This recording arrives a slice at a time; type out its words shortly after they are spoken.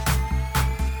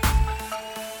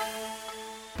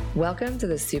Welcome to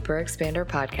the Super Expander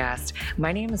Podcast.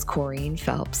 My name is Corrine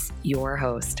Phelps, your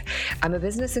host. I'm a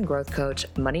business and growth coach,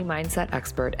 money mindset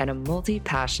expert, and a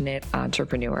multi-passionate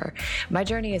entrepreneur. My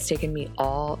journey has taken me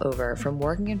all over, from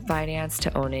working in finance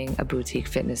to owning a boutique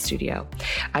fitness studio.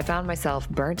 I found myself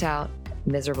burnt out,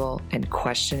 miserable, and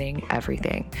questioning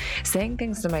everything. Saying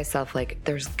things to myself like,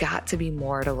 there's got to be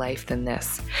more to life than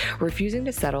this. Refusing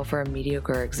to settle for a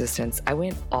mediocre existence, I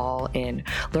went all in,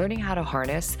 learning how to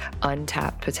harness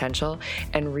untapped potential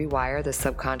and rewire the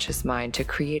subconscious mind to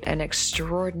create an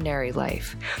extraordinary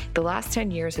life. The last 10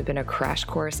 years have been a crash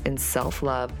course in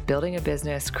self-love, building a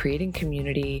business, creating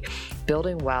community,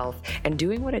 building wealth, and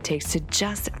doing what it takes to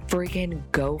just freaking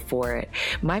go for it.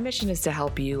 My mission is to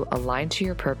help you align to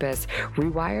your purpose,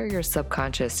 rewire your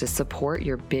subconscious to support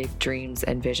your big dreams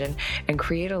and vision, and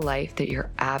create a life that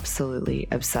you're absolutely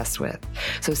obsessed with.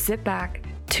 So sit back,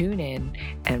 tune in,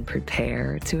 and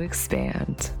prepare to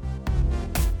expand.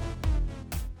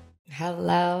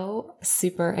 Hello,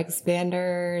 Super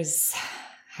Expanders.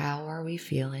 How are we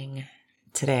feeling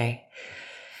today?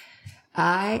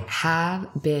 I have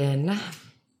been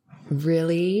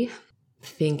really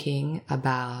thinking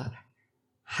about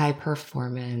high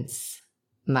performance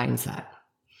mindset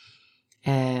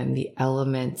and the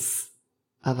elements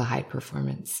of a high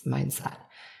performance mindset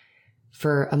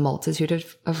for a multitude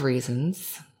of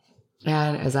reasons.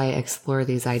 And as I explore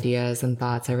these ideas and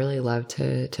thoughts, I really love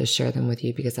to share them with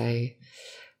you because I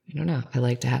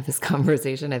like to have this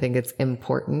conversation. I think it's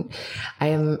important. I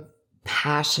am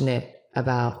passionate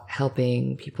about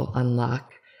helping people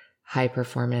unlock high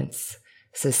performance,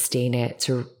 sustain it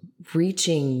to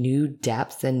reaching new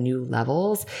depths and new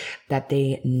levels that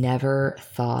they never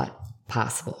thought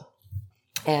possible.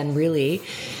 And really,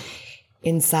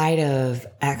 inside of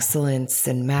excellence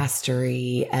and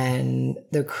mastery and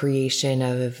the creation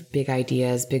of big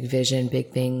ideas, big vision,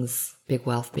 big things, big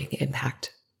wealth, big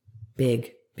impact,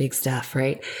 big stuff,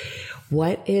 right?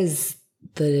 What is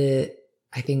the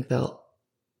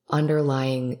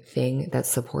underlying thing that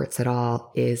supports it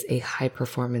all is a high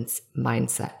performance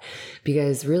mindset.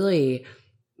 Because really,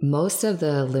 most of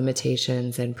the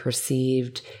limitations and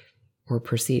perceived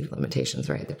limitations,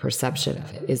 right? The perception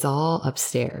of it is all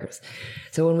upstairs.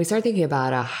 So when we start thinking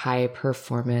about a high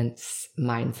performance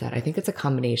mindset, I think it's a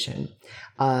combination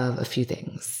of a few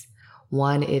things.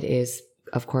 One, it is,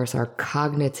 of course, our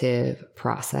cognitive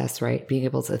process, right? Being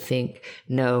able to think,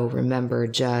 know, remember,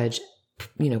 judge,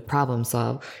 problem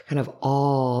solve, kind of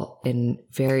all in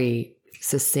very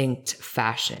succinct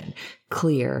fashion,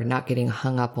 clear, not getting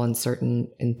hung up on certain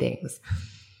things.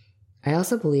 I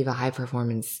also believe a high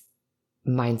performance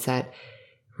mindset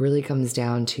really comes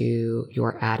down to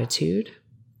your attitude,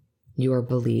 your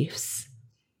beliefs,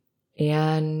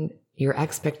 and your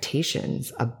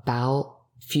expectations about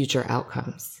future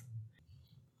outcomes.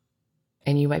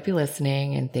 And you might be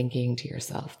listening and thinking to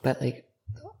yourself, but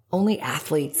only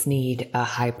athletes need a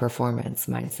high performance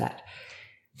mindset,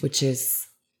 which is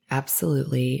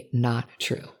absolutely not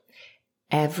true.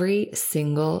 Every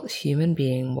single human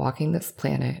being walking this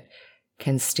planet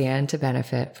can stand to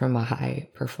benefit from a high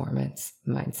performance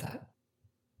mindset.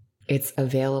 It's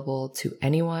available to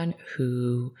anyone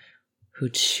who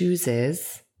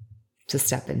chooses to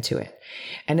step into it.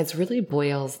 And it really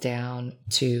boils down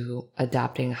to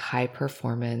adopting high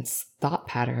performance thought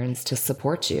patterns to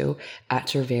support you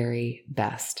at your very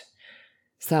best.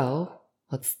 So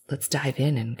let's dive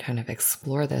in and kind of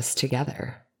explore this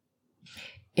together.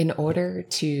 In order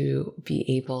to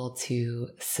be able to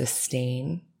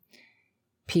sustain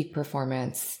peak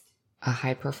performance, a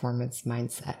high performance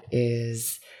mindset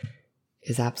is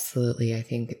absolutely, I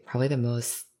think, probably the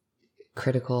most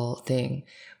critical thing.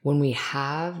 When we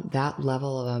have that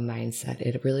level of a mindset,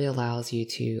 it really allows you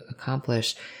to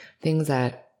accomplish things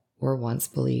that were once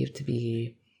believed to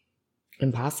be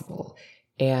impossible.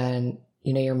 And,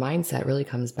 your mindset really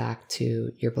comes back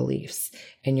to your beliefs,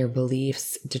 and your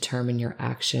beliefs determine your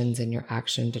actions, and your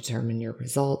action determine your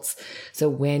results. So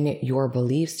when your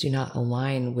beliefs do not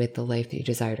align with the life that you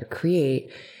desire to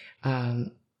create,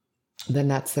 then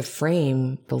that's the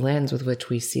frame, the lens with which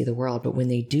we see the world. But when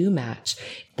they do match,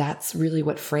 that's really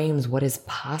what frames what is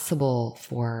possible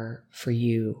for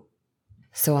you.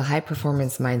 So a high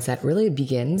performance mindset really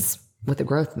begins with a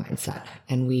growth mindset.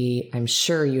 And I'm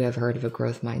sure you have heard of a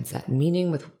growth mindset,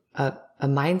 meaning with a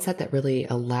mindset that really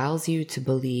allows you to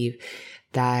believe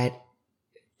that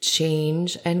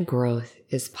change and growth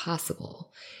is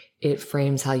possible. It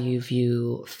frames how you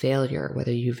view failure,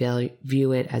 whether you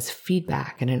view it as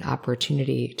feedback and an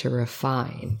opportunity to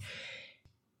refine.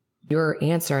 Your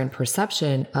answer and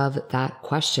perception of that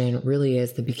question really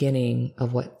is the beginning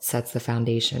of what sets the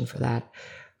foundation for that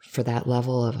for that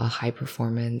level of a high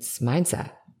performance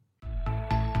mindset.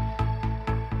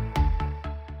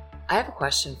 I have a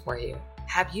question for you.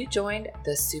 Have you joined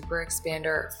the Super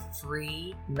Expander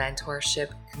free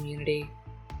mentorship community?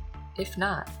 If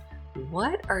not,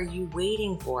 what are you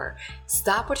waiting for?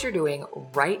 Stop what you're doing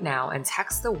right now and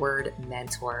text the word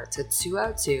mentor to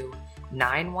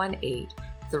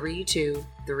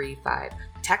 202-918-3235.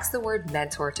 Text the word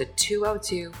mentor to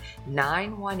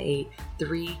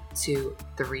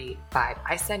 202-918-3235.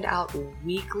 I send out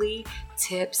weekly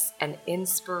tips and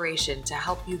inspiration to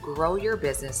help you grow your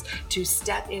business, to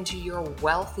step into your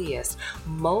wealthiest,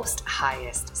 most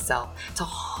highest self, to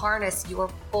harness your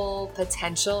full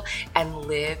potential and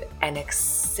live an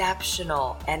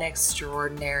exceptional and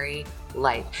extraordinary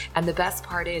life. And the best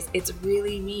part is, it's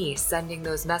really me sending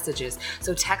those messages.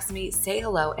 So text me, say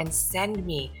hello, and send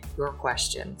me your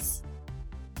questions.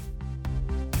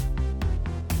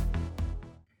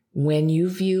 When you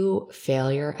view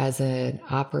failure as an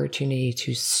opportunity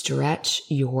to stretch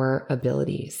your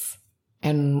abilities,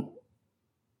 and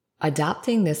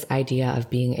adopting this idea of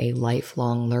being a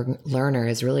lifelong learner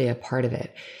is really a part of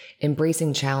it.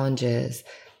 Embracing challenges,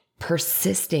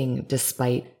 persisting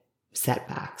despite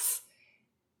setbacks,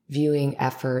 viewing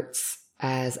efforts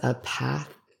as a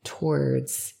path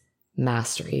towards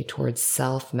mastery, towards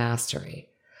self-mastery,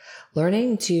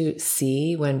 learning to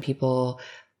see when people,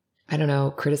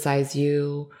 criticize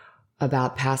you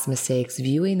about past mistakes,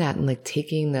 viewing that and like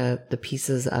taking the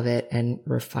pieces of it and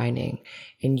refining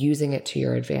and using it to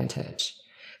your advantage,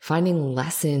 finding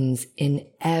lessons in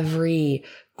every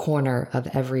corner of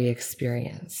every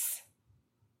experience.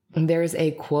 And there's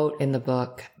a quote in the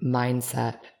book,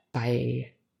 Mindset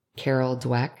by Carol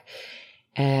Dweck.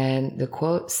 And the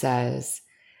quote says,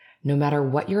 "No matter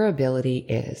what your ability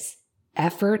is,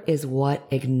 effort is what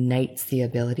ignites the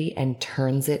ability and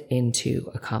turns it into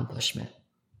accomplishment."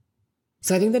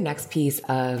 So I think the next piece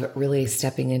of really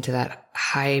stepping into that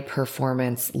high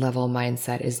performance level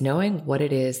mindset is knowing what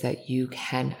it is that you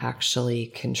can actually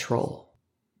control.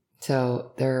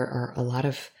 So there are a lot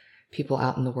of people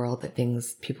out in the world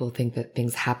people think that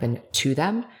things happen to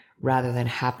them rather than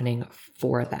happening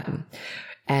for them.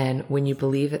 And when you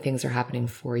believe that things are happening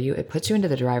for you, it puts you into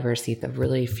the driver's seat of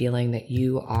really feeling that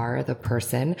you are the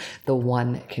person, the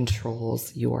one that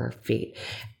controls your fate.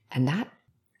 And that,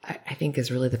 I think,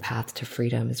 is really the path to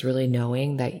freedom, is really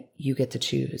knowing that you get to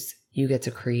choose, you get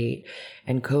to create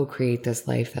and co-create this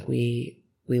life that we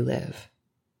live.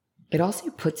 It also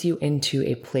puts you into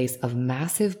a place of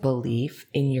massive belief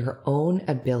in your own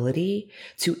ability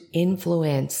to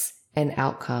influence an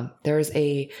outcome. There's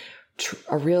a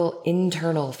real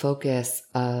internal focus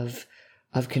of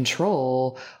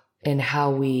control in how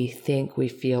we think, we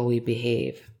feel, we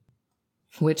behave,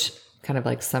 which kind of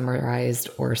like summarized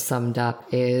or summed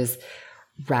up is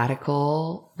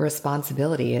radical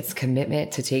responsibility. It's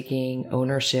commitment to taking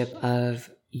ownership of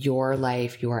your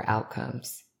life, your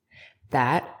outcomes.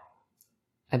 That,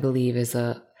 I believe, is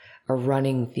a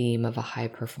running theme of a high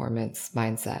performance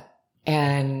mindset.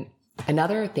 And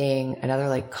another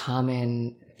like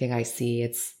common thing I see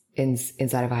it's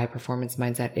inside of a high performance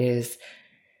mindset is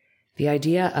the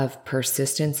idea of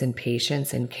persistence and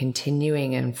patience and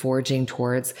continuing and forging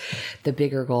towards the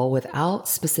bigger goal without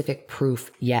specific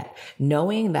proof yet,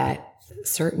 knowing that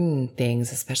certain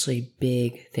things, especially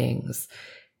big things,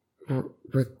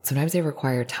 sometimes they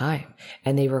require time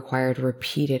and they required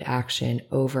repeated action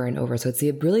over and over. So it's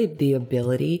really the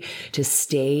ability to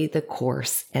stay the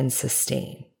course and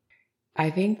sustain. I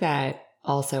think that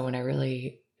also when I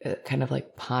really kind of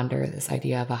like ponder this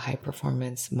idea of a high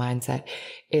performance mindset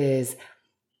is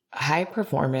high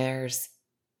performers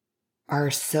are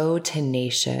so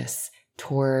tenacious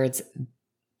towards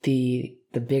the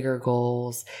bigger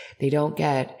goals. They don't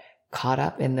get caught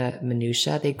up in the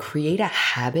minutia. They create a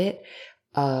habit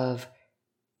of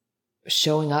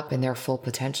showing up in their full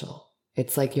potential.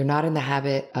 It's like you're not in the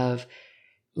habit of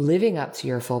living up to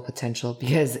your full potential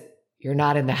because you're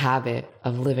not in the habit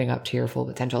of living up to your full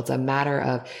potential. It's a matter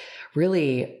of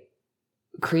really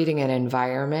creating an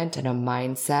environment and a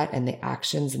mindset and the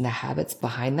actions and the habits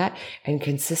behind that and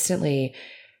consistently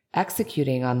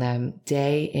executing on them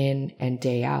day in and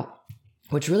day out,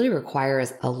 which really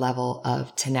requires a level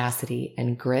of tenacity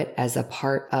and grit as a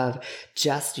part of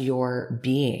just your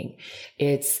being.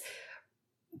 It's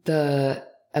the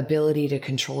ability to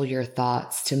control your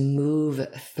thoughts, to move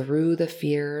through the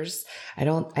fears. I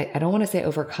don't want to say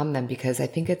overcome them because I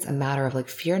think it's a matter of like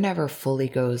fear never fully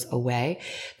goes away.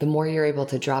 The more you're able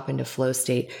to drop into flow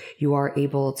state, you are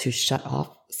able to shut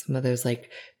off some of those like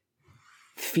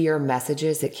fear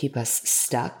messages that keep us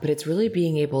stuck. But it's really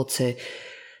being able to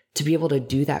to be able to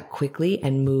do that quickly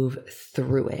and move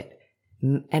through it,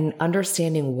 and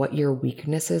understanding what your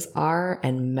weaknesses are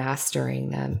and mastering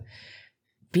them.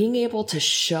 Being able to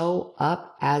show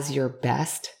up as your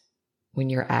best when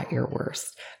you're at your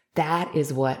worst. That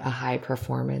is what a high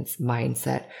performance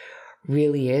mindset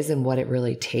really is and what it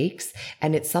really takes.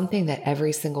 And it's something that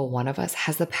every single one of us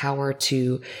has the power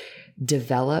to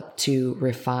develop, to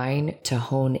refine, to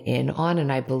hone in on.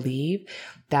 And I believe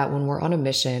that when we're on a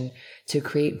mission to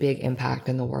create big impact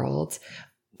in the world,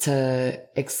 to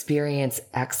experience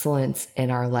excellence in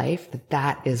our life,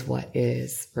 that is what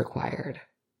is required.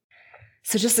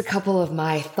 So just a couple of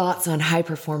my thoughts on high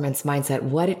performance mindset,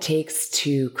 what it takes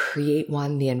to create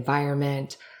one, the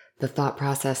environment, the thought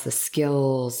process, the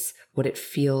skills, what it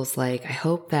feels like. I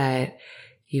hope that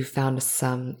you found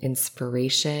some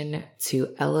inspiration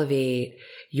to elevate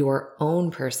your own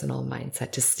personal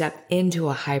mindset, to step into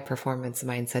a high performance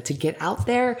mindset, to get out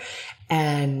there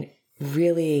and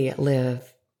really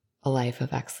live a life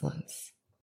of excellence.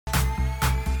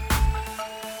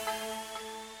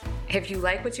 If you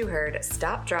like what you heard,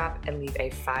 stop, drop, and leave a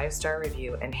 5-star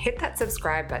review and hit that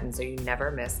subscribe button so you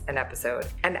never miss an episode.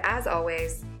 And as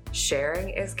always, sharing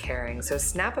is caring, so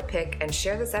snap a pic and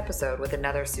share this episode with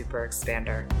another super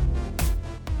expander.